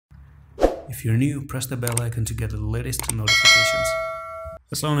If you're new, press the bell icon to get the latest notifications.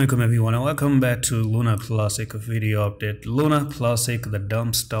 Assalamu alaikum everyone and welcome back to Luna Classic video update. Luna Classic, the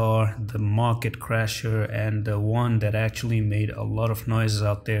dump star, the market crasher, and the one that actually made a lot of noises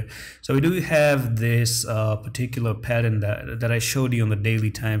out there. So we do have this particular pattern that I showed you on the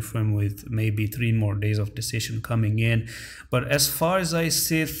daily time frame with maybe 3 more days of decision coming in. But as far as I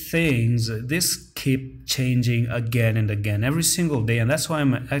see things, this keep changing again and again every single day, and that's why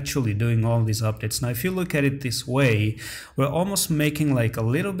I'm actually doing all these updates. Now if you look at it this way, we're almost making like a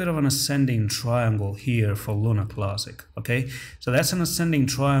little bit of an ascending triangle here for Luna Classic. Okay, so that's an ascending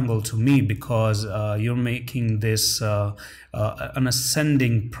triangle to me because you're making this an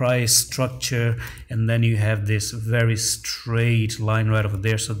ascending price structure, and then you have this very straight line right over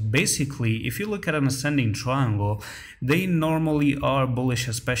there. So basically, if you look at an ascending triangle, they normally are bullish,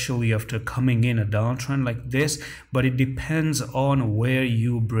 especially after coming in a downtrend like this, but it depends on where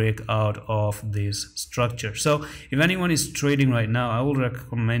you break out of this structure. So if anyone is trading right now, I will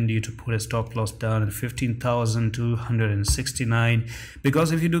recommend you to put a stop loss down at 15,269,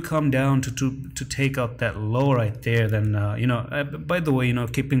 because if you do come down to take out that low right there, then by the way,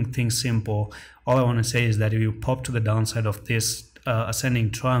 keeping things simple, all I want to say is that if you pop to the downside of this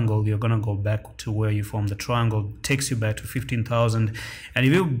ascending triangle, you're gonna go back to where you formed the triangle. It takes you back to 15,000, and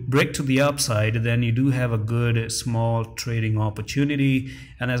if you break to the upside, then you do have a good small trading opportunity,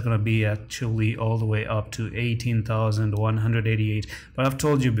 and that's gonna be actually all the way up to 18,188. But I've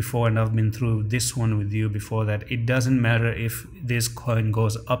told you before, and I've been through this one with you before, that it doesn't matter if this coin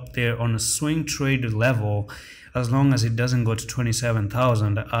goes up there on a swing trade level. As long as it doesn't go to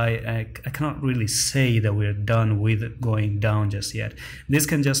 27,000, I cannot really say that we're done with it going down just yet. This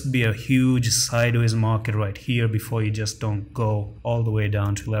can just be a huge sideways market right here before you just don't go all the way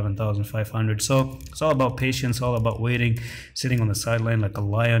down to 11,500. So it's all about patience, all about waiting, sitting on the sideline like a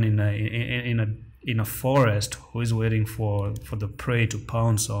lion in a forest who is waiting for the prey to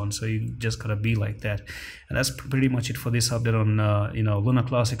pounce on. So you just gotta be like that. And that's pretty much it for this update on Luna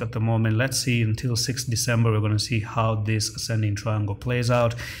Classic at the moment. Let's see, until 6th December we're going to see how this ascending triangle plays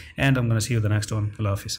out, and I'm going to see you the next one. Allah Hafiz.